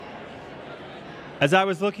As I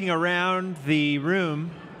was looking around the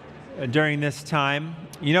room during this time,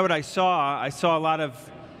 you know what I saw? I saw a lot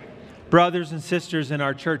of brothers and sisters in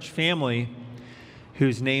our church family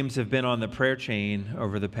whose names have been on the prayer chain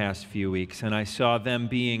over the past few weeks. And I saw them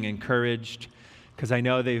being encouraged because I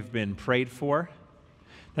know they've been prayed for.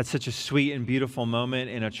 That's such a sweet and beautiful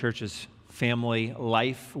moment in a church's family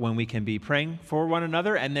life when we can be praying for one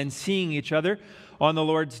another and then seeing each other on the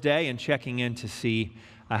Lord's Day and checking in to see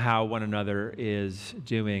how one another is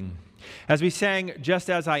doing. As we sang Just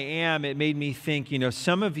As I Am, it made me think,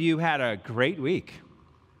 some of you had a great week.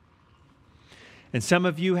 And some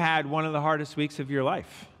of you had one of the hardest weeks of your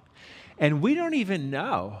life. And we don't even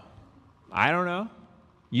know. I don't know.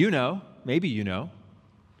 You know. Maybe you know.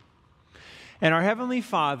 And our Heavenly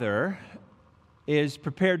Father is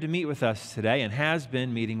prepared to meet with us today and has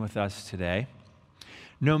been meeting with us today,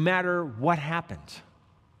 no matter what happened.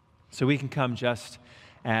 So we can come just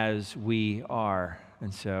as we are.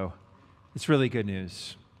 And so it's really good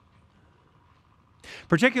news.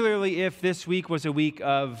 Particularly if this week was a week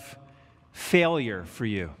of failure for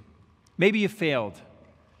you. Maybe you failed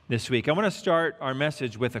this week. I want to start our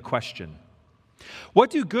message with a question.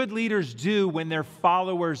 What do good leaders do when their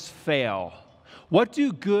followers fail? What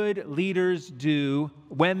do good leaders do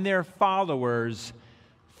when their followers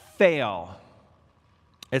fail?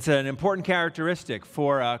 It's an important characteristic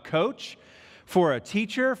for a coach, for a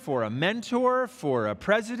teacher, for a mentor, for a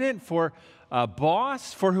president, for a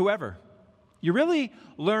boss, for whoever. You really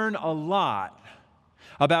learn a lot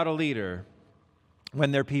about a leader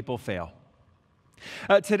when their people fail.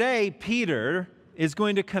 Today, Peter is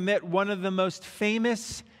going to commit one of the most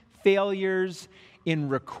famous failures in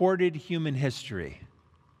recorded human history.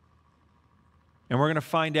 And we're going to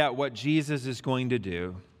find out what Jesus is going to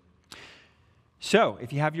do. So,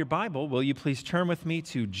 if you have your Bible, will you please turn with me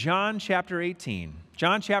to John chapter 18.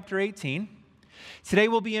 John chapter 18. Today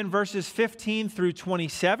we'll be in verses 15 through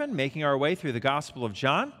 27, making our way through the Gospel of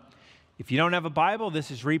John. If you don't have a Bible, this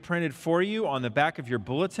is reprinted for you on the back of your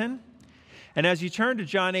bulletin. And as you turn to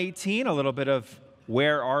John 18, a little bit of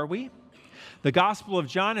where are we? The Gospel of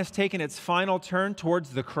John has taken its final turn towards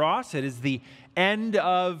the cross. It is the end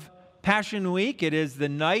of Passion Week. It is the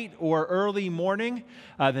night or early morning,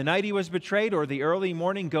 the night he was betrayed, or the early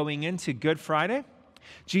morning going into Good Friday.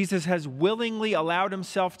 Jesus has willingly allowed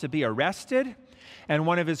himself to be arrested, and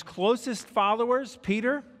one of his closest followers,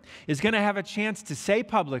 Peter, is going to have a chance to say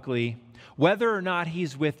publicly whether or not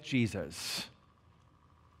he's with Jesus.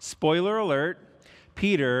 Spoiler alert,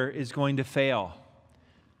 Peter is going to fail.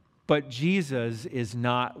 But Jesus is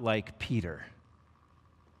not like Peter.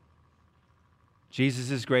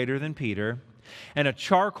 Jesus is greater than Peter, and a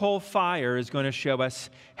charcoal fire is going to show us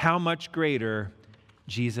how much greater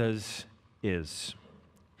Jesus is.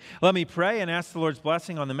 Let me pray and ask the Lord's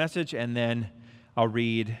blessing on the message, and then I'll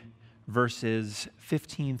read verses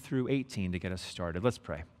 15 through 18 to get us started. Let's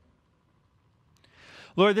pray.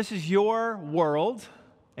 Lord, this is your world,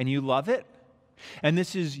 and you love it, and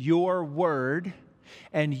this is your word,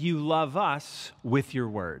 and you love us with your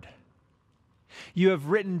word. You have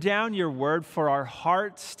written down your word for our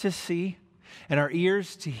hearts to see and our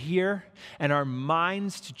ears to hear and our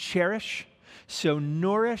minds to cherish. So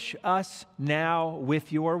nourish us now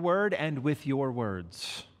with your word and with your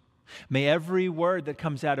words. May every word that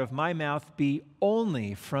comes out of my mouth be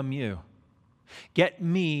only from you. Get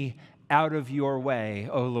me out of your way,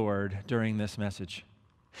 O Lord, during this message.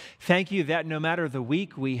 Thank you that no matter the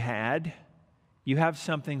week we had, you have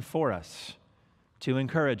something for us to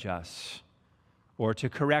encourage us, or to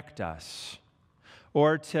correct us,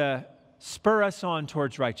 or to spur us on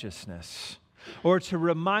towards righteousness, or to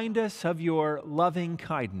remind us of your loving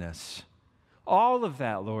kindness. All of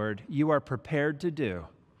that, Lord, you are prepared to do.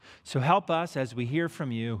 So help us as we hear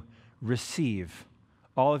from you, receive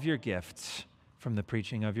all of your gifts from the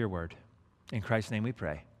preaching of your word. In Christ's name we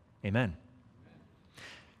pray. Amen.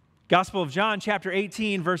 Gospel of John, chapter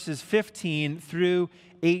 18, verses 15 through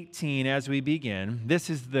 18 as we begin. This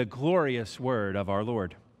is the glorious word of our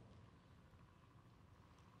Lord.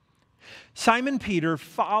 Simon Peter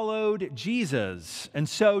followed Jesus, and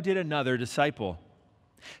so did another disciple.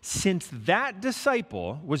 Since that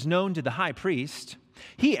disciple was known to the high priest,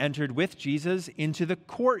 he entered with Jesus into the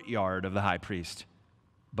courtyard of the high priest.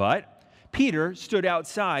 But Peter stood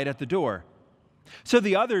outside at the door. So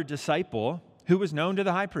the other disciple, who was known to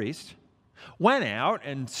the high priest, went out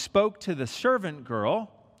and spoke to the servant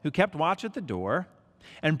girl who kept watch at the door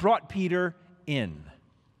and brought Peter in.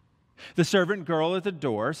 The servant girl at the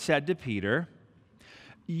door said to Peter,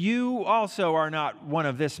 "You also are not one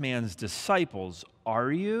of this man's disciples,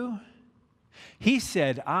 are you?" He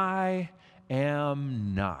said, "I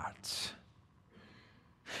am not."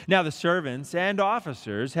 Now the servants and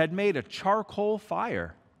officers had made a charcoal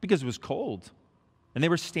fire because it was cold, and they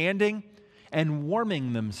were standing and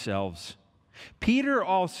warming themselves. Peter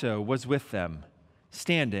also was with them,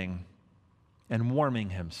 standing and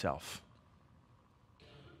warming himself.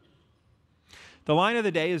 The line of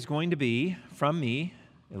the day is going to be from me,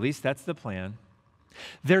 at least that's the plan.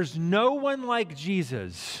 There's no one like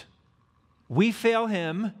Jesus. We fail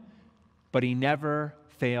him, but he never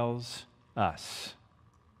fails us.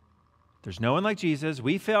 There's no one like Jesus.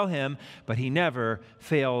 We fail him, but he never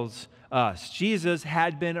fails us. Jesus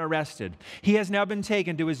had been arrested. He has now been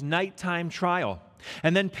taken to his nighttime trial.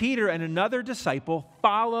 And then Peter and another disciple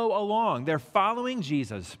follow along. They're following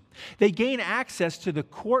Jesus. They gain access to the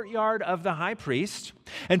courtyard of the high priest,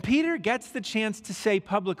 and Peter gets the chance to say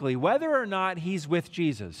publicly whether or not he's with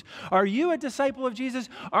Jesus. Are you a disciple of Jesus?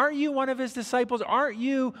 Aren't you one of his disciples? Aren't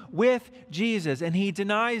you with Jesus? And he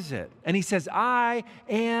denies it. And he says, I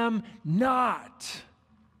am not.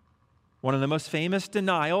 One of the most famous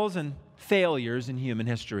denials and failures in human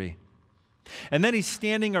history. And then he's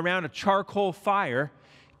standing around a charcoal fire,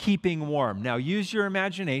 keeping warm. Now, use your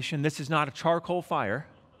imagination. This is not a charcoal fire,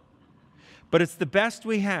 but it's the best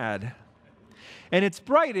we had. And it's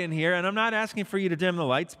bright in here, and I'm not asking for you to dim the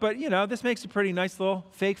lights, but, this makes a pretty nice little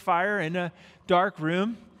fake fire in a dark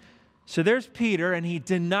room. So there's Peter, and he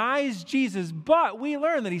denies Jesus, but we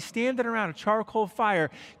learn that he's standing around a charcoal fire,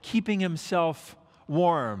 keeping himself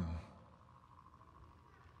warm.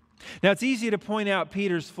 Now, it's easy to point out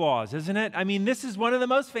Peter's flaws, isn't it? I mean, this is one of the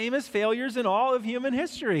most famous failures in all of human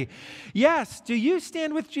history. Yes, do you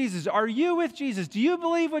stand with Jesus? Are you with Jesus? Do you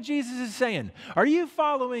believe what Jesus is saying? Are you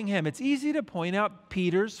following him? It's easy to point out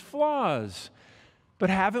Peter's flaws.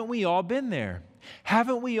 But haven't we all been there?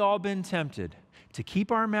 Haven't we all been tempted to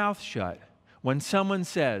keep our mouth shut when someone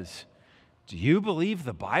says, do you believe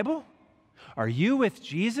the Bible? Are you with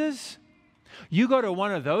Jesus? You go to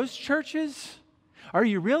one of those churches? Are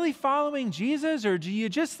you really following Jesus, or do you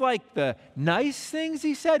just like the nice things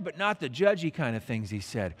he said, but not the judgy kind of things he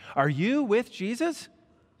said? Are you with Jesus?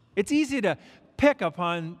 It's easy to pick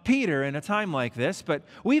upon Peter in a time like this, but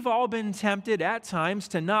we've all been tempted at times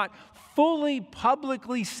to not fully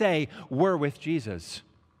publicly say we're with Jesus.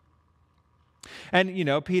 And,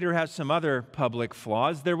 Peter has some other public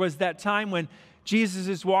flaws. There was that time when Jesus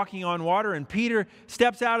is walking on water, and Peter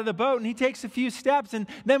steps out of the boat, and he takes a few steps, and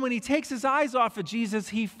then when he takes his eyes off of Jesus,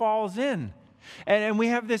 he falls in. And we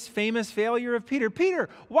have this famous failure of Peter. Peter,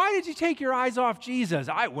 why did you take your eyes off Jesus?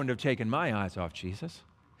 I wouldn't have taken my eyes off Jesus.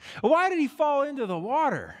 Why did he fall into the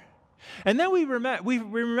water? And then we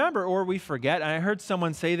remember, or we forget, and I heard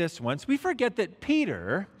someone say this once, we forget that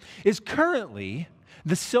Peter is currently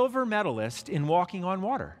the silver medalist in walking on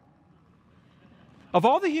water. Of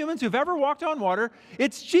all the humans who've ever walked on water,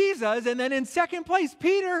 it's Jesus, and then in second place,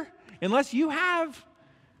 Peter, unless you have.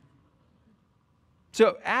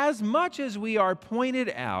 So as much as we are pointed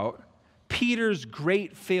out Peter's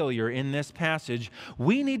great failure in this passage,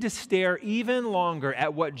 we need to stare even longer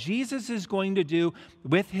at what Jesus is going to do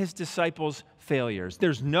with his disciples' failures.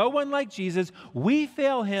 There's no one like Jesus. We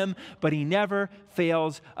fail him, but he never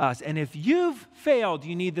fails us. And if you've failed,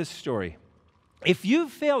 you need this story. If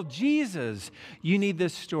you've failed Jesus, you need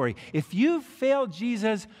this story. If you've failed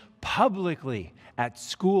Jesus publicly, at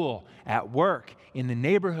school, at work, in the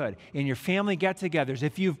neighborhood, in your family get-togethers,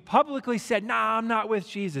 if you've publicly said, nah, I'm not with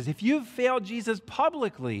Jesus, if you've failed Jesus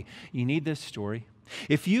publicly, you need this story.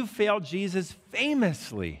 If you've failed Jesus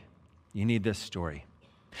famously, you need this story.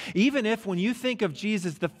 Even if when you think of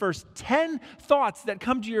Jesus, the first 10 thoughts that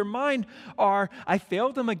come to your mind are, I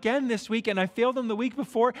failed him again this week, and I failed him the week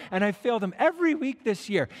before, and I failed him every week this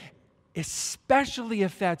year, especially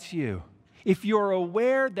if that's you. If you're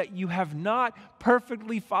aware that you have not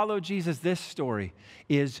perfectly followed Jesus, this story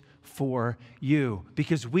is for you,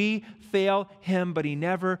 because we fail him, but he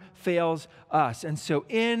never fails us. And so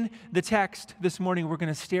in the text this morning, we're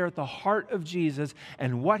going to stare at the heart of Jesus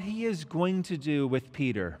and what he is going to do with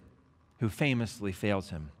Peter, who famously fails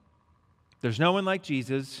him. There's no one like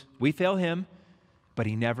Jesus. We fail him, but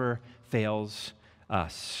he never fails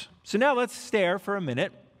us. So now let's stare for a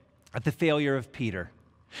minute at the failure of Peter.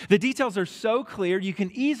 The details are so clear, you can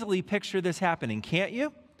easily picture this happening, can't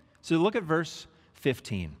you? So look at verse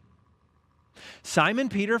 15. Simon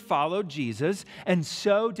Peter followed Jesus, and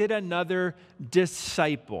so did another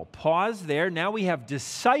disciple. Pause there. Now we have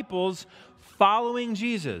disciples following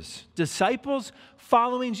Jesus. Disciples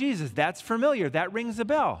following Jesus. That's familiar. That rings a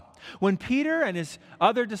bell. When Peter and his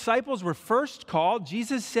other disciples were first called,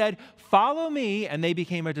 Jesus said, "Follow me," and they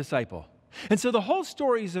became a disciple. And so the whole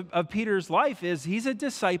story of Peter's life is he's a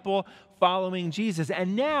disciple following Jesus.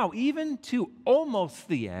 And now, even to almost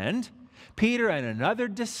the end, Peter and another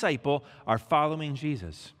disciple are following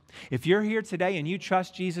Jesus. If you're here today and you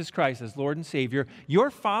trust Jesus Christ as Lord and Savior, you're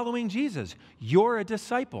following Jesus. You're a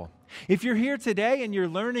disciple. If you're here today and you're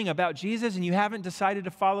learning about Jesus and you haven't decided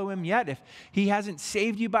to follow him yet, if he hasn't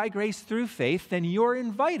saved you by grace through faith, then you're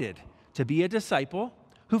invited to be a disciple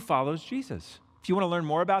who follows Jesus. If you want to learn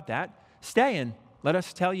more about that, stay and let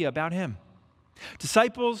us tell you about him.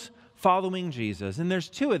 Disciples following Jesus. And there's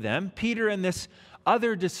two of them, Peter and this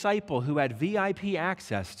other disciple who had VIP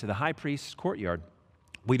access to the high priest's courtyard.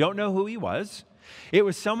 We don't know who he was. It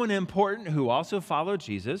was someone important who also followed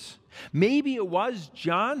Jesus. Maybe it was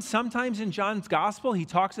John. Sometimes in John's gospel, he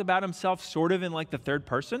talks about himself sort of in like the third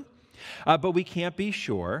person, but we can't be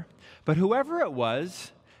sure. But whoever it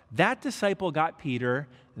was, that disciple got Peter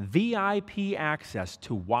VIP access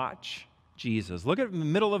to watch Jesus. Look at the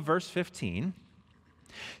middle of verse 15.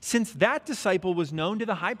 Since that disciple was known to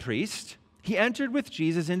the high priest, he entered with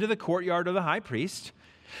Jesus into the courtyard of the high priest.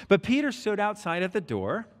 But Peter stood outside at the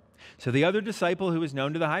door. So the other disciple who was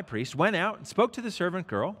known to the high priest went out and spoke to the servant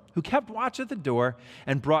girl who kept watch at the door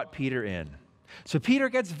and brought Peter in. So Peter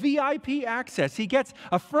gets VIP access. He gets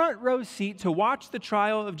a front row seat to watch the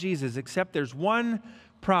trial of Jesus, except there's one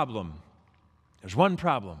problem. There's one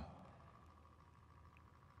problem.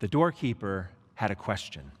 The doorkeeper had a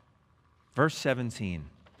question. Verse 17.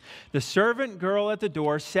 The servant girl at the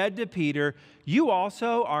door said to Peter, "You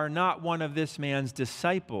also are not one of this man's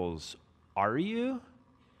disciples, are you?"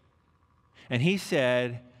 And he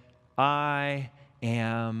said, "I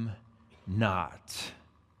am not."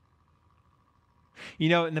 You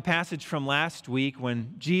know, in the passage from last week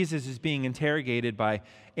when Jesus is being interrogated by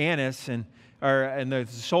Annas and the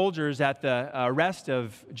soldiers at the arrest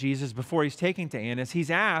of Jesus before he's taken to Annas,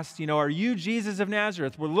 he's asked, are you Jesus of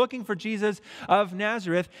Nazareth? We're looking for Jesus of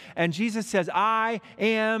Nazareth. And Jesus says, "I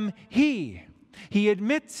am he." He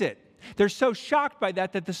admits it. They're so shocked by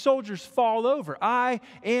that the soldiers fall over. "I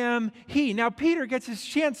am he." Now Peter gets his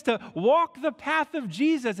chance to walk the path of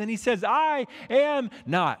Jesus, and he says, "I am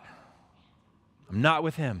not. I'm not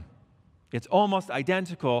with him." It's almost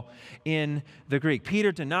identical in the Greek.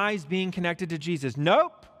 Peter denies being connected to Jesus.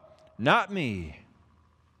 "Nope, not me."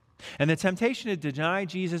 And the temptation to deny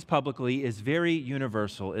Jesus publicly is very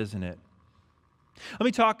universal, isn't it? Let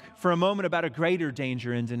me talk for a moment about a greater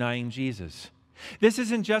danger in denying Jesus. This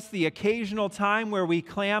isn't just the occasional time where we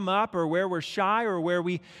clam up or where we're shy or where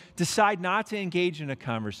we decide not to engage in a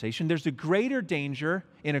conversation. There's a greater danger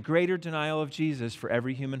in a greater denial of Jesus for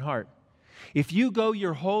every human heart. If you go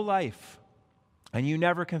your whole life and you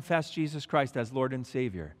never confess Jesus Christ as Lord and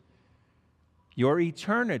Savior, your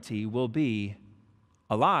eternity will be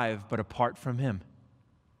alive but apart from him.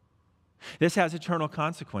 This has eternal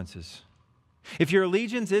consequences. If your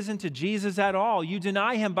allegiance isn't to Jesus at all, you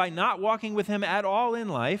deny him by not walking with him at all in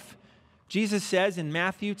life. Jesus says in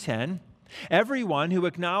Matthew 10, "Everyone who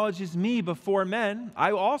acknowledges me before men,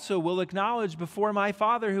 I also will acknowledge before my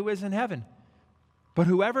Father who is in heaven. But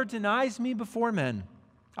whoever denies me before men,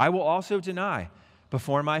 I will also deny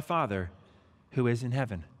before my Father who is in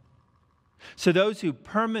heaven." So those who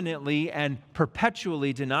permanently and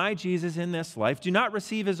perpetually deny Jesus in this life do not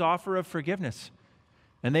receive his offer of forgiveness,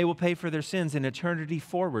 and they will pay for their sins in eternity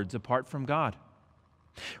forwards apart from God.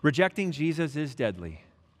 Rejecting Jesus is deadly.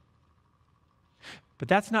 But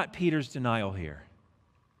that's not Peter's denial here.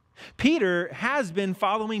 Peter has been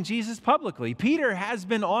following Jesus publicly. Peter has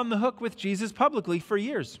been on the hook with Jesus publicly for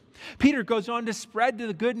years. Peter goes on to spread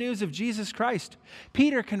the good news of Jesus Christ.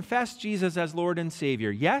 Peter confessed Jesus as Lord and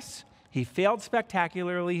Savior. Yes, he failed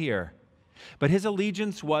spectacularly here, but his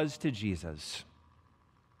allegiance was to Jesus.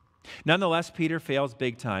 Nonetheless, Peter fails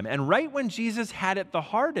big time. And right when Jesus had it the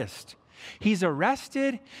hardest, he's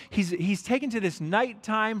arrested, he's taken to this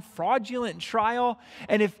nighttime fraudulent trial,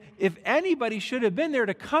 and if anybody should have been there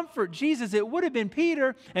to comfort Jesus, it would have been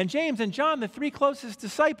Peter and James and John, the three closest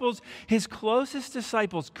disciples. His closest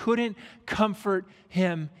disciples couldn't comfort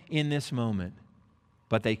him in this moment,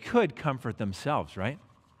 but they could comfort themselves, right?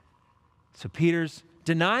 So Peter's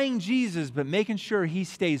denying Jesus, but making sure he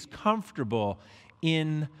stays comfortable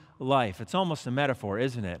in life. It's almost a metaphor,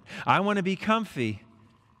 isn't it? I want to be comfy,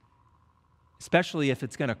 especially if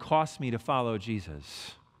it's going to cost me to follow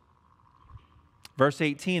Jesus. Verse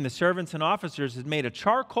 18, the servants and officers had made a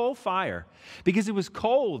charcoal fire because it was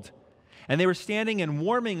cold, and they were standing and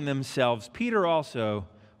warming themselves. Peter also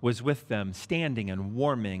was with them, standing and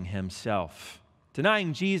warming himself,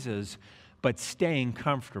 denying Jesus, but staying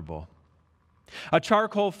comfortable. A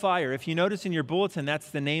charcoal fire. If you notice in your bulletin, that's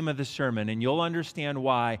the name of the sermon, and you'll understand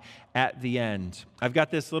why at the end. I've got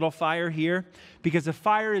this little fire here because a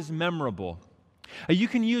fire is memorable. You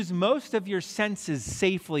can use most of your senses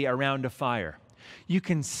safely around a fire. You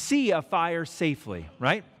can see a fire safely,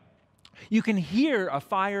 right? You can hear a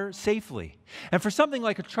fire safely. And for something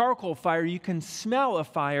like a charcoal fire, you can smell a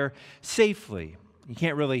fire safely. You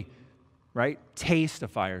can't really, right, taste a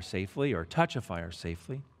fire safely or touch a fire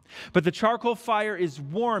safely. But the charcoal fire is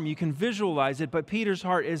warm. You can visualize it, but Peter's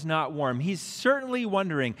heart is not warm. He's certainly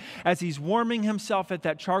wondering, as he's warming himself at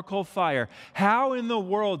that charcoal fire, how in the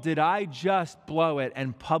world did I just blow it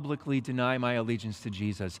and publicly deny my allegiance to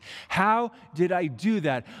Jesus? How did I do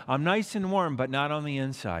that? I'm nice and warm, but not on the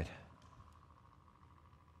inside.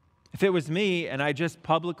 If it was me and I just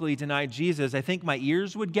publicly denied Jesus, I think my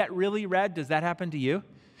ears would get really red. Does that happen to you?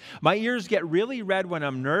 My ears get really red when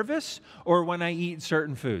I'm nervous or when I eat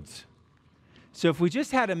certain foods. So if we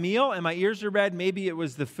just had a meal and my ears are red, maybe it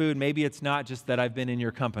was the food. Maybe it's not, just that I've been in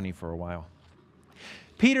your company for a while.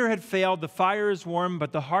 Peter had failed. The fire is warm,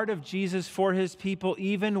 but the heart of Jesus for his people,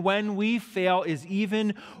 even when we fail, is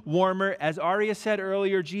even warmer. As Arya said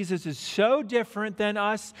earlier, Jesus is so different than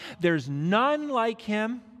us. There's none like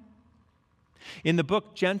him. In the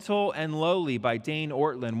book Gentle and Lowly by Dane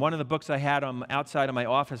Ortlund, one of the books I had outside of my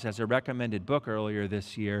office as a recommended book earlier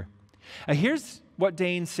this year, here's what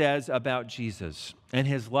Dane says about Jesus and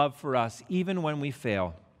his love for us, even when we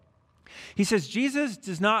fail. He says, Jesus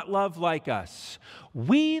does not love like us.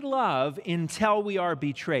 We love until we are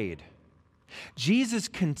betrayed. Jesus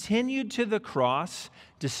continued to the cross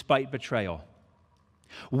despite betrayal.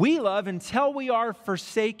 We love until we are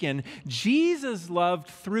forsaken. Jesus loved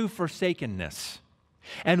through forsakenness.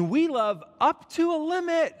 And we love up to a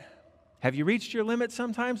limit. Have you reached your limit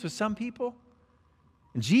sometimes with some people?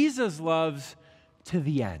 Jesus loves to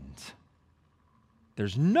the end.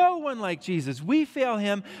 There's no one like Jesus. We fail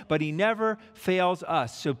him, but he never fails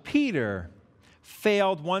us. So Peter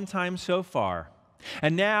failed one time so far.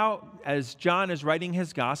 And now, as John is writing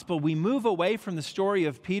his gospel, we move away from the story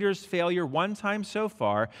of Peter's failure one time so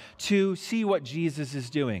far to see what Jesus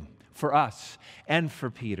is doing for us and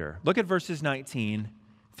for Peter. Look at verses 19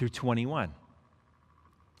 through 21.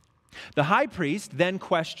 The high priest then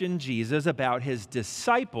questioned Jesus about his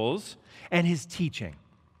disciples and his teaching.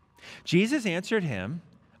 Jesus answered him,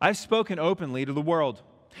 "I've spoken openly to the world.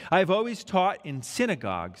 I have always taught in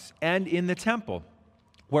synagogues and in the temple,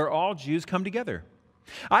 where all Jews come together.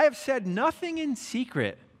 I have said nothing in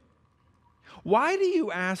secret. Why do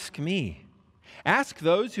you ask me? Ask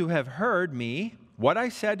those who have heard me what I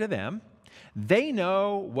said to them. They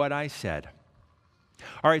know what I said."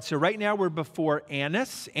 All right, so right now we're before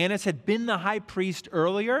Annas. Annas had been the high priest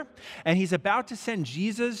earlier, and he's about to send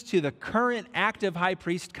Jesus to the current active high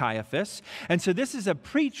priest Caiaphas. And so this is a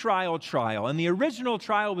pre-trial trial, and the original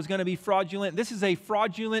trial was going to be fraudulent. This is a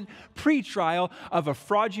fraudulent pre-trial of a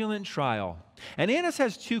fraudulent trial. And Annas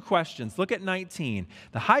has two questions. Look at 19.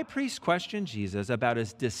 The high priest questioned Jesus about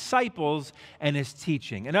his disciples and his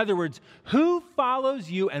teaching. In other words, who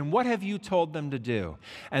follows you and what have you told them to do?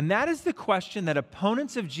 And that is the question that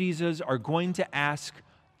opponents of Jesus are going to ask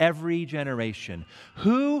every generation.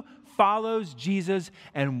 Who follows Jesus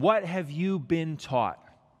and what have you been taught?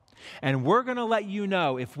 And we're going to let you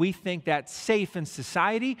know if we think that's safe in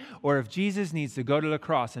society or if Jesus needs to go to the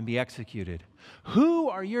cross and be executed. Who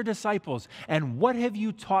are your disciples and what have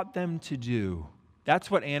you taught them to do?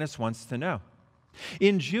 That's what Annas wants to know.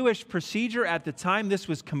 In Jewish procedure at the time, this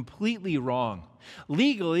was completely wrong.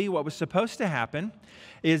 Legally, what was supposed to happen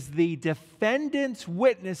is the defendant's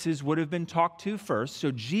witnesses would have been talked to first.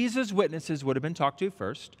 So Jesus' witnesses would have been talked to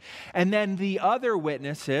first. And then the other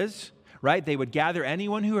witnesses, right? They would gather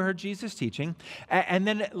anyone who heard Jesus teaching, and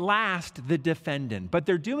then last, the defendant. But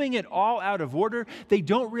they're doing it all out of order. They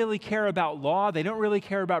don't really care about law. They don't really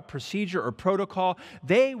care about procedure or protocol.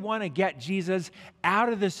 They want to get Jesus out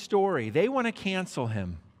of the story. They want to cancel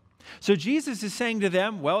him. So Jesus is saying to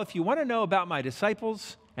them, well, if you want to know about my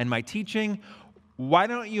disciples and my teaching, why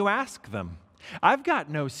don't you ask them? I've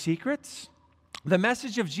got no secrets. The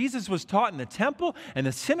message of Jesus was taught in the temple and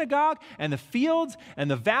the synagogue and the fields and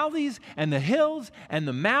the valleys and the hills and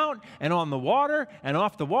the mount and on the water and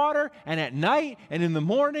off the water and at night and in the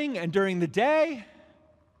morning and during the day.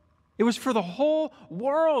 It was for the whole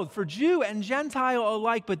world, for Jew and Gentile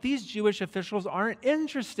alike, but these Jewish officials aren't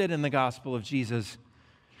interested in the gospel of Jesus.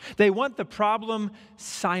 They want the problem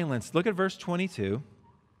silenced. Look at verse 22.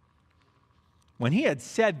 When he had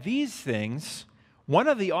said these things, one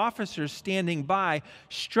of the officers standing by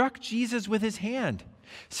struck Jesus with his hand,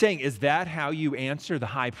 saying, "Is that how you answer the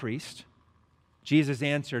high priest?" Jesus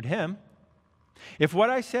answered him, If what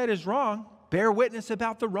I said is wrong, bear witness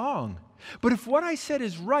about the wrong. But if what I said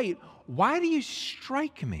is right, why do you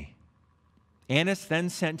strike me?" Annas then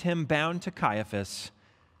sent him bound to Caiaphas,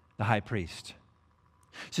 the high priest.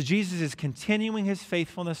 So Jesus is continuing his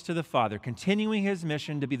faithfulness to the Father, continuing his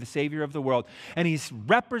mission to be the Savior of the world, and he's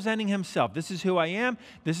representing himself. This is who I am.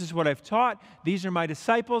 This is what I've taught. These are my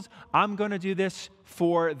disciples. I'm going to do this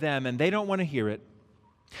for them, and they don't want to hear it.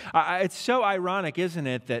 It's so ironic, isn't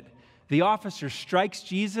it, that the officer strikes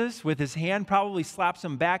Jesus with his hand, probably slaps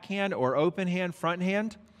him backhand or open hand, front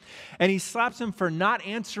hand, and he slaps him for not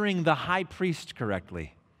answering the high priest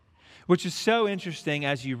correctly. Which is so interesting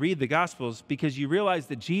as you read the Gospels, because you realize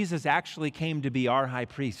that Jesus actually came to be our high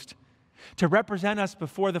priest, to represent us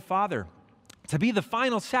before the Father, to be the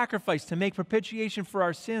final sacrifice, to make propitiation for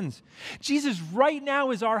our sins. Jesus right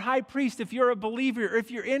now is our high priest. If you're a believer,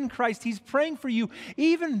 if you're in Christ, he's praying for you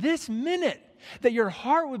even this minute, that your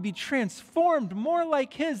heart would be transformed more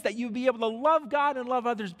like his, that you'd be able to love God and love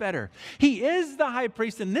others better. He is the high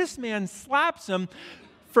priest, and this man slaps him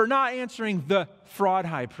for not answering the fraud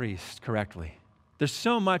high priest correctly. There's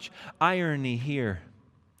so much irony here.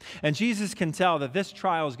 And Jesus can tell that this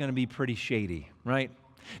trial is going to be pretty shady, right?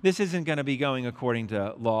 This isn't going to be going according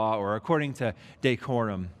to law or according to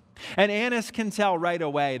decorum. And Annas can tell right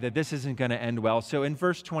away that this isn't going to end well. So in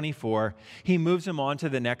verse 24, he moves him on to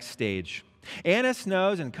the next stage. Annas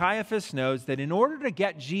knows and Caiaphas knows that in order to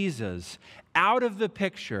get Jesus out of the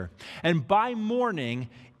picture and by morning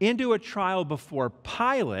into a trial before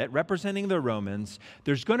Pilate, representing the Romans,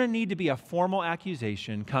 there's going to need to be a formal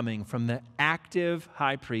accusation coming from the active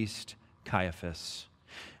high priest Caiaphas.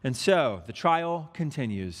 And so the trial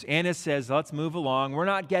continues. Annas says, "Let's move along. We're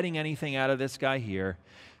not getting anything out of this guy here.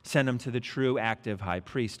 Send him to the true active high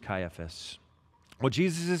priest Caiaphas." Well,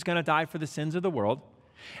 Jesus is going to die for the sins of the world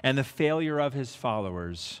and the failure of his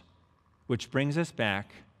followers, which brings us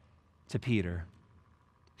back to Peter.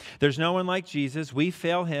 There's no one like Jesus. We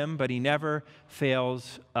fail him, but he never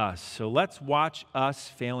fails us. So let's watch us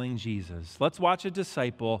failing Jesus. Let's watch a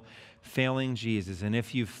disciple failing Jesus. And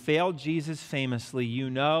if you've failed Jesus famously, you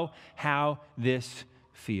know how this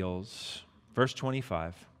feels. Verse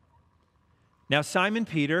 25. Now Simon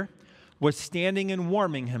Peter was standing and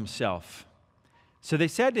warming himself. So they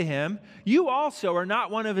said to him, "You also are not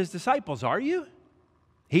one of his disciples, are you?"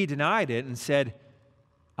 He denied it and said,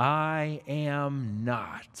 "I am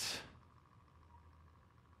not."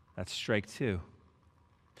 That's strike two.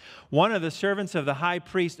 One of the servants of the high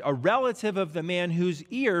priest, a relative of the man whose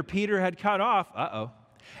ear Peter had cut off,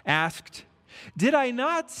 asked, "Did I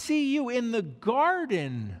not see you in the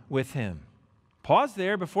garden with him?" Pause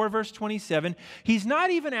there before verse 27. He's not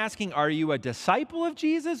even asking, are you a disciple of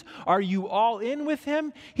Jesus? Are you all in with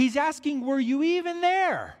him? He's asking, were you even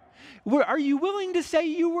there? Are you willing to say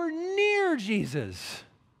you were near Jesus?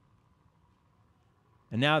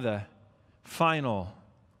 And now the final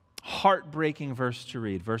heartbreaking verse to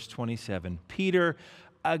read, verse 27. Peter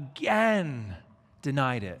again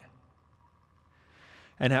denied it.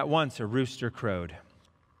 And at once a rooster crowed.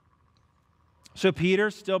 So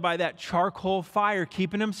Peter, still by that charcoal fire,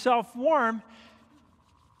 keeping himself warm,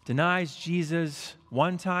 denies Jesus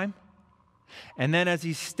one time. And then as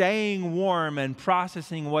he's staying warm and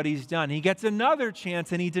processing what he's done, he gets another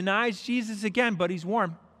chance and he denies Jesus again, but he's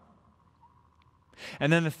warm.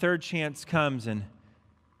 And then the third chance comes and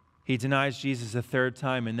he denies Jesus a third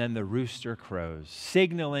time, and then the rooster crows,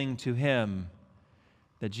 signaling to him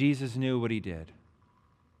that Jesus knew what he did.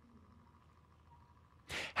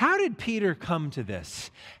 How did Peter come to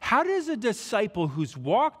this? How does a disciple who's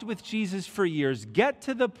walked with Jesus for years get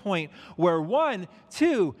to the point where 1,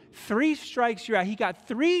 2, 3 strikes you're out? He got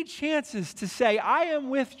 3 chances to say, I am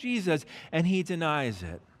with Jesus, and he denies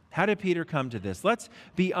it. How did Peter come to this? Let's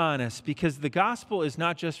be honest, because the gospel is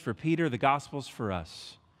not just for Peter, the gospel's for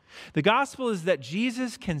us. The gospel is that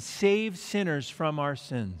Jesus can save sinners from our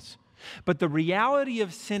sins. But the reality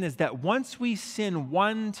of sin is that once we sin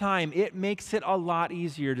one time, it makes it a lot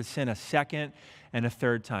easier to sin a second and a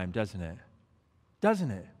third time, doesn't it? Doesn't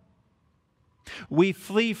it? We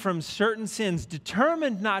flee from certain sins,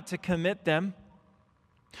 determined not to commit them.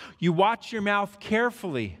 You watch your mouth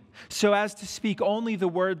carefully so as to speak only the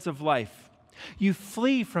words of life. You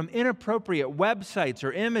flee from inappropriate websites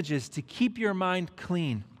or images to keep your mind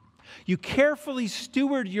clean. You carefully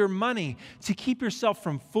steward your money to keep yourself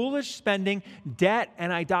from foolish spending, debt,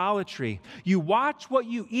 and idolatry. You watch what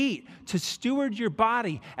you eat to steward your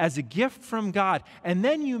body as a gift from God, and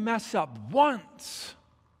then you mess up once,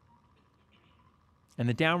 and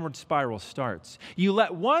the downward spiral starts. You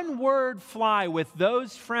let one word fly with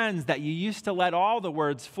those friends that you used to let all the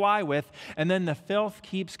words fly with, and then the filth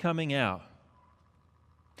keeps coming out.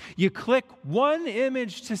 You click one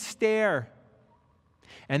image to stare,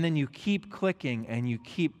 and then you keep clicking and you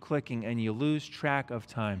keep clicking and you lose track of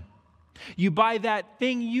time. You buy that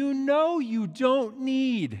thing you know you don't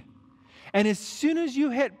need, and as soon as you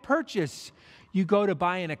hit purchase, you go to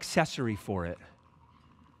buy an accessory for it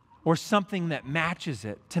or something that matches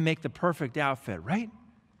it to make the perfect outfit, right?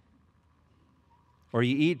 Or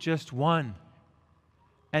you eat just one,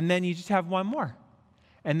 and then you just have one more,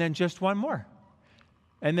 and then just one more,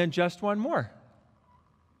 and then just one more.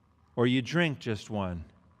 Or you drink just one,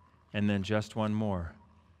 and then just one more,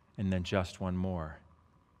 and then just one more,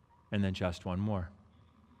 and then just one more.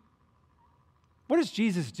 What does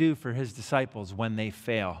Jesus do for his disciples when they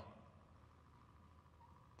fail?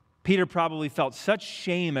 Peter probably felt such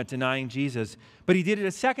shame at denying Jesus, but he did it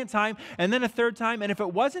a second time and then a third time. And if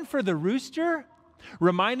it wasn't for the rooster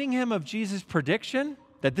reminding him of Jesus' prediction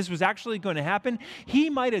that this was actually going to happen,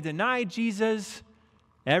 he might have denied Jesus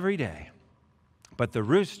every day. But the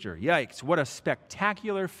rooster, yikes, what a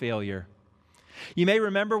spectacular failure. You may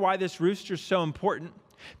remember why this rooster is so important.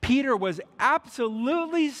 Peter was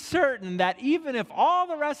absolutely certain that even if all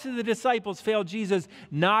the rest of the disciples failed Jesus,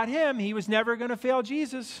 not him, he was never going to fail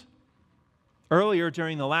Jesus. Earlier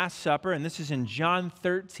during the Last Supper, and this is in John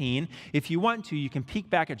 13. If you want to, you can peek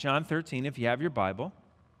back at John 13 if you have your Bible.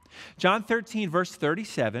 John 13, verse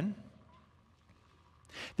 37.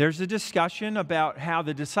 There's a discussion about how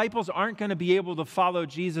the disciples aren't going to be able to follow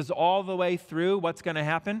Jesus all the way through. What's going to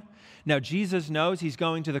happen? Now, Jesus knows he's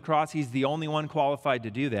going to the cross. He's the only one qualified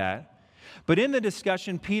to do that. But in the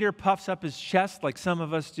discussion, Peter puffs up his chest like some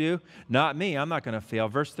of us do. Not me, I'm not going to fail.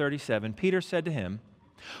 Verse 37, Peter said to him,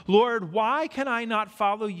 Lord, why can I not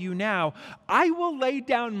follow you now? I will lay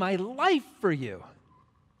down my life for you.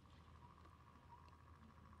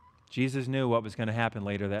 Jesus knew what was going to happen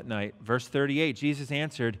later that night. Verse 38, Jesus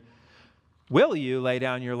answered, will you lay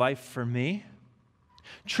down your life for me?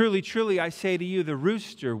 Truly, truly, I say to you, the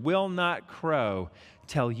rooster will not crow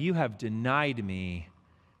till you have denied me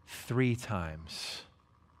 3 times.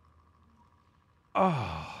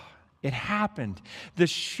 Oh, it happened. The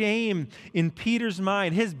shame in Peter's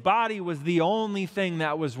mind, his body was the only thing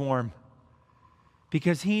that was warm.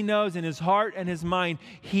 Because he knows in his heart and his mind,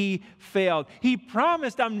 he failed. He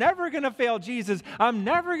promised, I'm never going to fail Jesus. I'm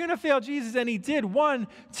never going to fail Jesus. And he did 1,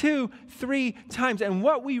 2, 3 times. And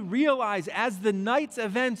what we realize as the night's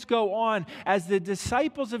events go on, as the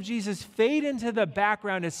disciples of Jesus fade into the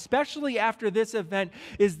background, especially after this event,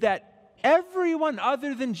 is that everyone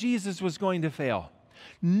other than Jesus was going to fail.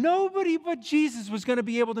 Nobody but Jesus was going to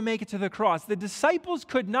be able to make it to the cross. The disciples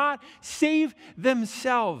could not save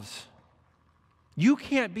themselves. You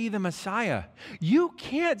can't be the Messiah. You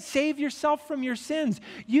can't save yourself from your sins.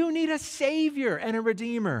 You need a Savior and a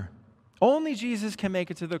Redeemer. Only Jesus can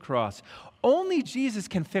make it to the cross. Only Jesus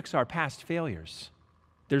can fix our past failures.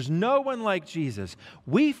 There's no one like Jesus.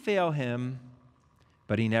 We fail him,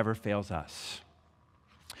 but he never fails us.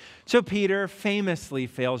 So Peter famously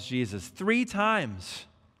fails Jesus 3 times.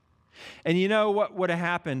 And you know what would have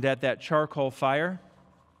happened at that charcoal fire?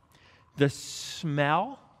 The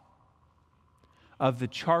smell of the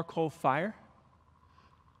charcoal fire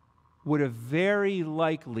would have very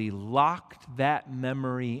likely locked that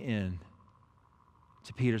memory in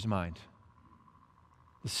to Peter's mind.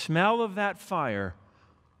 The smell of that fire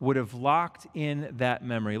would have locked in that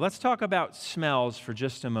memory. Let's talk about smells for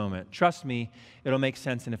just a moment. Trust me, it'll make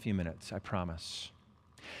sense in a few minutes, I promise.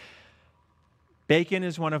 Bacon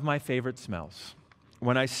is one of my favorite smells.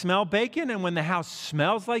 When I smell bacon and when the house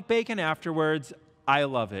smells like bacon afterwards, I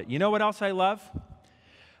love it. You know what else I love?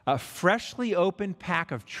 A freshly opened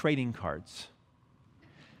pack of trading cards.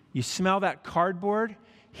 You smell that cardboard?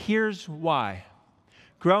 Here's why.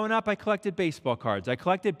 Growing up, I collected baseball cards. I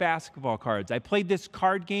collected basketball cards. I played this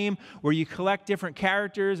card game where you collect different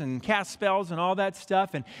characters and cast spells and all that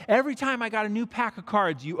stuff. And every time I got a new pack of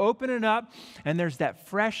cards, you open it up, and there's that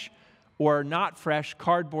fresh or not fresh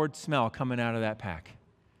cardboard smell coming out of that pack.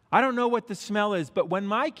 I don't know what the smell is, but when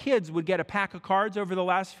my kids would get a pack of cards over the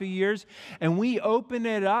last few years and we open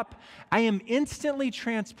it up, I am instantly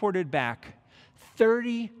transported back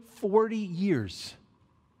 30, 40 years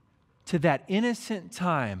to that innocent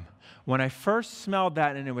time when I first smelled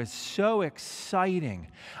that and it was so exciting.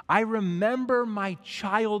 I remember my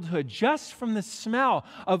childhood just from the smell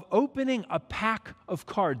of opening a pack of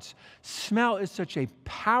cards. Smell is such a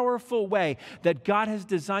powerful way that God has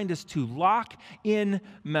designed us to lock in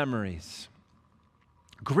memories.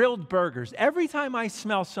 Grilled burgers. Every time I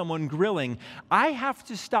smell someone grilling, I have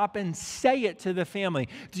to stop and say it to the family.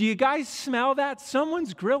 Do you guys smell that?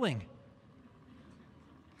 Someone's grilling.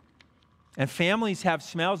 And families have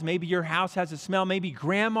smells. Maybe your house has a smell. Maybe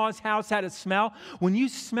grandma's house had a smell. When you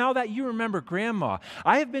smell that, you remember grandma.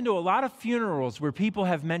 I have been to a lot of funerals where people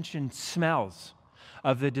have mentioned smells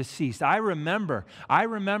of the deceased. I remember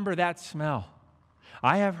that smell.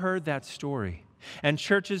 I have heard that story. And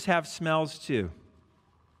churches have smells too.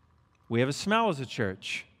 We have a smell as a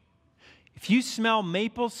church. If you smell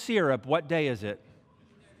maple syrup, what day is it?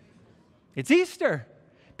 It's Easter.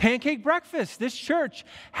 Pancake breakfast. This church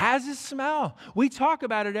has a smell. We talk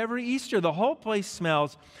about it every Easter. The whole place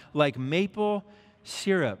smells like maple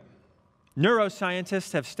syrup.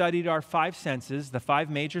 Neuroscientists have studied our 5 senses, the 5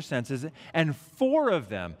 major senses, and 4 of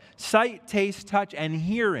them, sight, taste, touch, and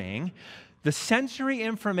hearing, the sensory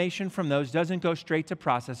information from those doesn't go straight to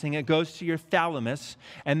processing. It goes to your thalamus,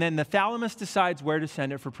 and then the thalamus decides where to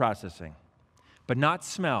send it for processing. But not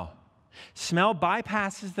smell. Smell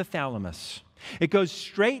bypasses the thalamus. It goes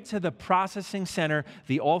straight to the processing center,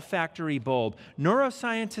 the olfactory bulb.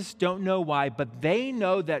 Neuroscientists don't know why, but they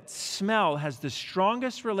know that smell has the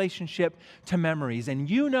strongest relationship to memories. And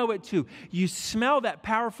you know it too. You smell that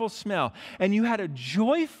powerful smell, and you had a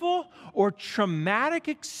joyful or traumatic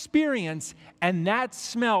experience, and that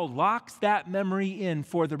smell locks that memory in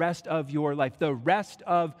for the rest of your life. The rest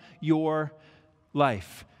of your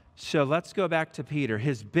life. So let's go back to Peter.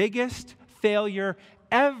 His biggest failure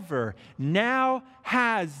ever now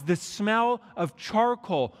has the smell of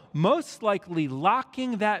charcoal, most likely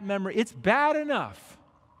locking that memory. It's bad enough,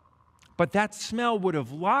 but that smell would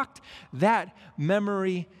have locked that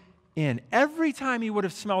memory in. Every time he would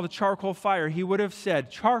have smelled a charcoal fire, he would have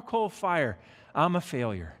said, "Charcoal fire, I'm a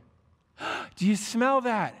failure." Do you smell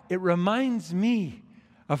that? It reminds me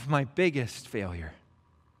of my biggest failure.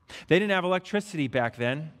 They didn't have electricity back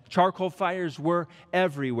then. Charcoal fires were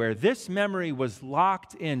everywhere. This memory was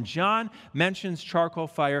locked in. John mentions charcoal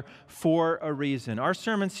fire for a reason. Our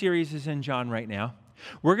sermon series is in John right now.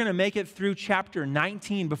 We're going to make it through chapter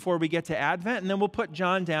 19 before we get to Advent, and then we'll put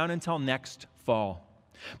John down until next fall.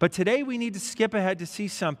 But today we need to skip ahead to see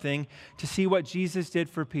something, to see what Jesus did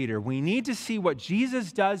for Peter. We need to see what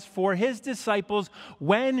Jesus does for his disciples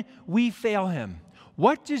when we fail him.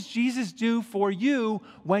 What does Jesus do for you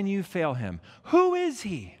when you fail him? Who is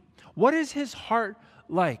he? What is his heart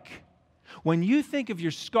like? When you think of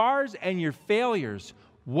your scars and your failures,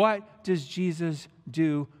 what does Jesus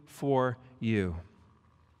do for you?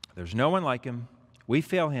 There's no one like him. We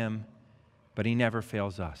fail him, but he never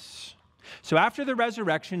fails us. So after the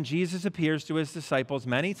resurrection, Jesus appears to his disciples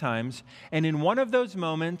many times, and in one of those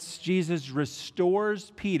moments, Jesus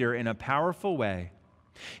restores Peter in a powerful way.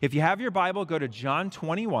 If you have your Bible, go to John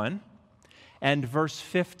 21 and verse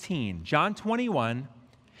 15. John 21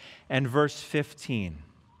 and verse 15.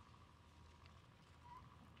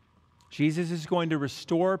 Jesus is going to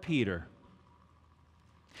restore Peter.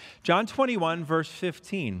 John 21, verse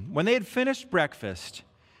 15. When they had finished breakfast,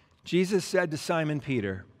 Jesus said to Simon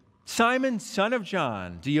Peter, "Simon, son of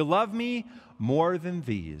John, do you love me more than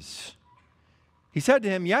these?" He said to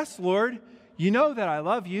him, "Yes, Lord, you know that I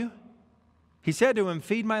love you." He said to him,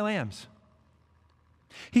 "Feed my lambs."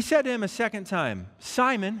 He said to him a second time,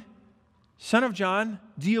 "Simon, son of John,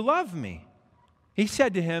 do you love me?" He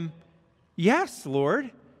said to him, "Yes,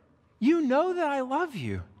 Lord, you know that I love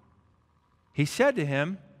you." He said to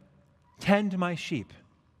him, "Tend my sheep."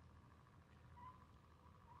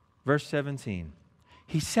 Verse 17.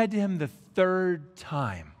 He said to him the third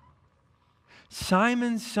time,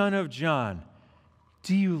 "Simon, son of John,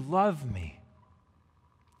 do you love me?"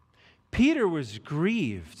 Peter was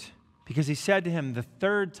grieved because he said to him the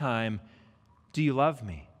third time, "Do you love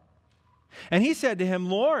me?" And he said to him,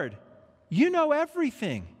 "Lord, you know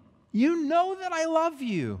everything. You know that I love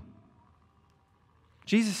you."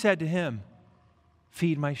 Jesus said to him,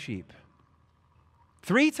 "Feed my sheep."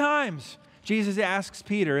 3 times Jesus asks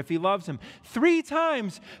Peter if he loves him. 3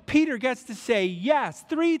 times Peter gets to say yes.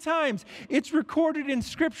 3 times. It's recorded in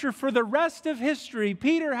Scripture for the rest of history.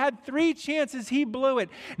 Peter had 3 chances. He blew it.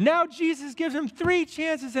 Now Jesus gives him 3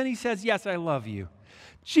 chances and he says, "Yes, I love you."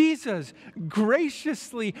 Jesus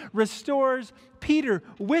graciously restores Peter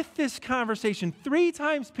with this conversation. 3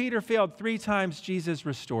 times Peter failed. 3 times Jesus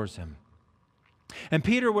restores him. And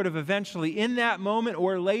Peter would have eventually, in that moment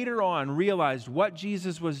or later on, realized what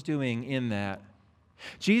Jesus was doing in that.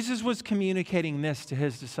 Jesus was communicating this to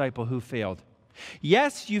his disciple who failed.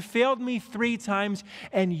 Yes, you failed me 3 times,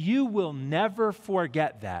 and you will never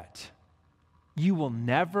forget that. You will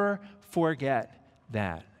never forget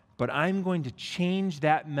that. But I'm going to change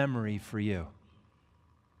that memory for you.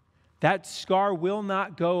 That scar will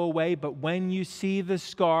not go away, but when you see the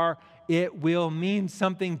scar, it will mean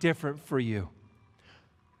something different for you.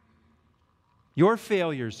 Your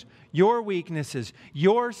failures, your weaknesses,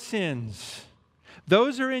 your sins,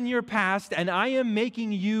 those are in your past, and I am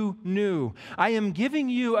making you new. I am giving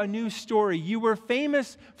you a new story. You were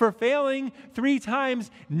famous for failing 3 times.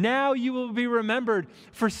 Now you will be remembered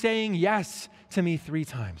for saying yes to me 3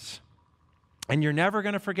 times. And you're never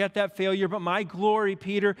going to forget that failure, but my glory,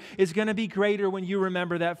 Peter, is going to be greater when you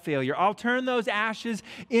remember that failure. I'll turn those ashes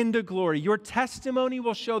into glory. Your testimony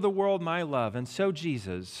will show the world my love. And so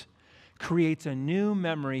Jesus creates a new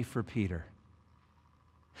memory for Peter.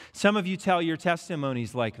 Some of you tell your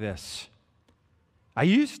testimonies like this. I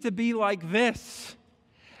used to be like this,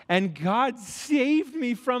 and God saved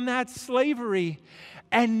me from that slavery.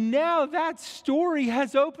 And now that story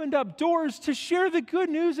has opened up doors to share the good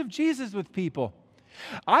news of Jesus with people.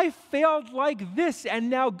 I failed like this,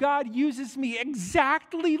 and now God uses me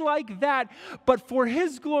exactly like that, but for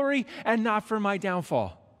His glory and not for my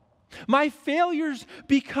downfall. My failures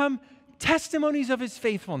become testimonies of His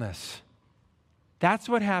faithfulness. That's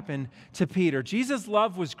what happened to Peter. Jesus'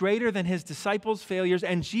 love was greater than His disciples' failures,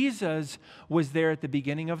 and Jesus was there at the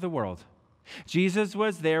beginning of the world. Jesus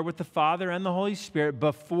was there with the Father and the Holy Spirit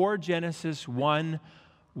before Genesis 1:1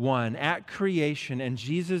 at creation, and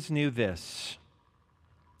Jesus knew this,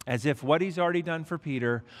 as if what He's already done for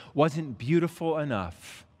Peter wasn't beautiful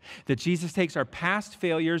enough, that Jesus takes our past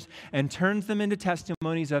failures and turns them into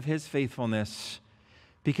testimonies of His faithfulness,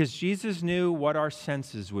 because Jesus knew what our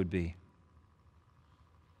senses would be.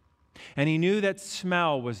 And He knew that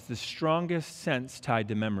smell was the strongest sense tied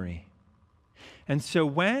to memory. And so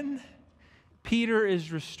when Peter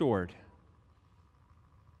is restored,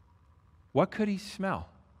 what could he smell?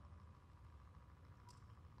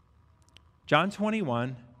 John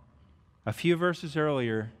 21, a few verses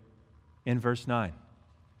earlier in verse 9.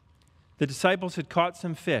 The disciples had caught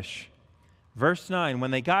some fish. Verse 9,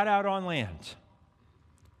 when they got out on land,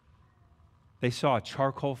 they saw a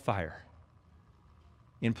charcoal fire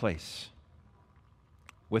in place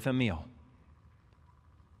with a meal.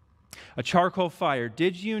 A charcoal fire.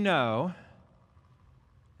 Did you know,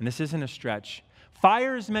 and this isn't a stretch,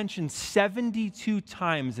 fire is mentioned 72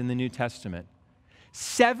 times in the New Testament.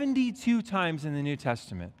 72 times in the New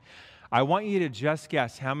Testament. I want you to just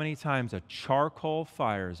guess how many times a charcoal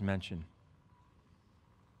fire is mentioned.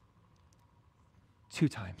 2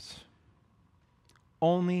 times.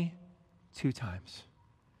 Only 2 times.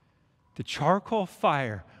 The charcoal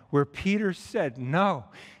fire where Peter said, no,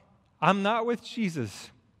 I'm not with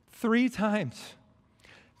Jesus, 3 times.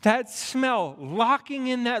 That smell locking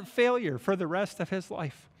in that failure for the rest of his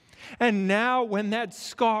life. And now when that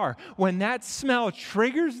scar, when that smell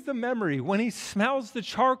triggers the memory, when he smells the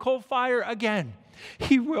charcoal fire again,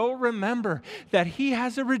 he will remember that he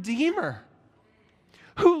has a Redeemer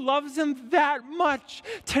who loves him that much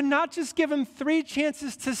to not just give him 3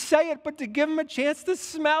 chances to say it, but to give him a chance to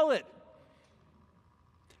smell it.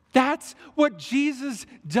 That's what Jesus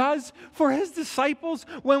does for His disciples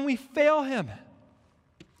when we fail Him.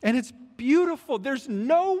 And it's beautiful. There's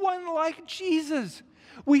no one like Jesus.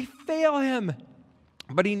 We fail Him,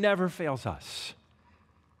 but He never fails us.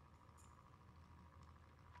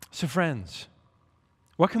 So friends,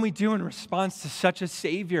 what can we do in response to such a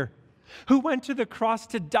Savior who went to the cross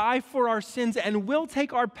to die for our sins and will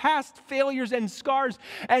take our past failures and scars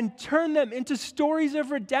and turn them into stories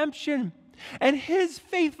of redemption and His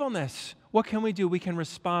faithfulness? What can we do? We can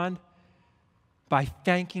respond by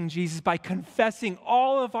thanking Jesus, by confessing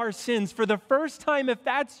all of our sins. For the first time, if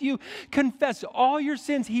that's you, confess all your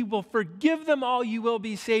sins. He will forgive them all. You will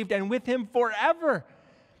be saved, and with Him forever,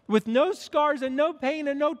 with no scars and no pain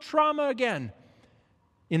and no trauma again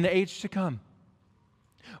in the age to come.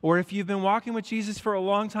 Or if you've been walking with Jesus for a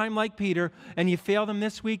long time like Peter, and you failed Him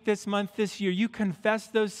this week, this month, this year, you confess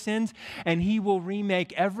those sins, and He will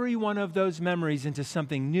remake every one of those memories into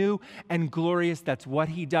something new and glorious. That's what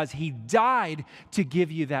He does. He died to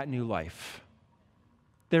give you that new life.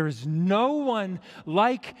 There is no one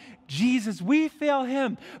like Jesus. We fail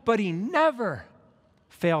Him, but He never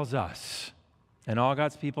fails us. And all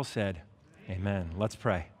God's people said, amen. Let's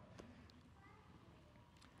pray.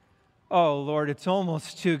 Oh, Lord, it's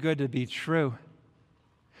almost too good to be true.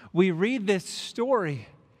 We read this story,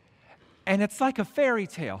 and it's like a fairy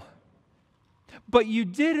tale. But you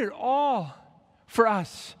did it all for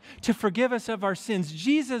us, to forgive us of our sins.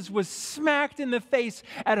 Jesus was smacked in the face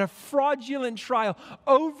at a fraudulent trial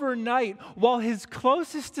overnight while His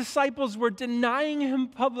closest disciples were denying Him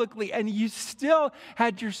publicly, and you still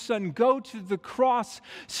had your Son go to the cross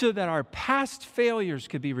so that our past failures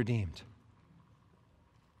could be redeemed.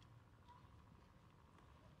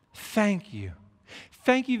 Thank you.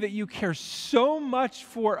 Thank you that you care so much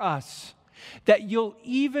for us that you'll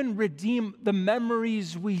even redeem the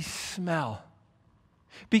memories we smell,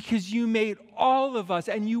 because you made all of us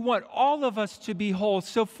and you want all of us to be whole.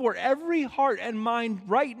 So for every heart and mind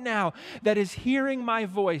right now that is hearing my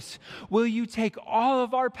voice, will you take all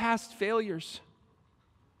of our past failures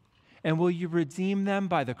and will you redeem them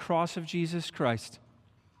by the cross of Jesus Christ?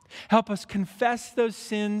 Help us confess those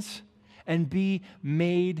sins and be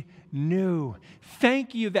made new.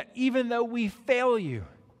 Thank you that even though we fail you,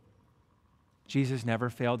 Jesus never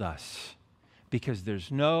failed us, because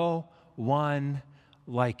there's no one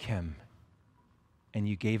like him, and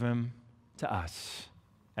you gave him to us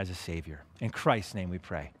as a Savior. In Christ's name we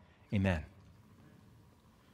pray. Amen.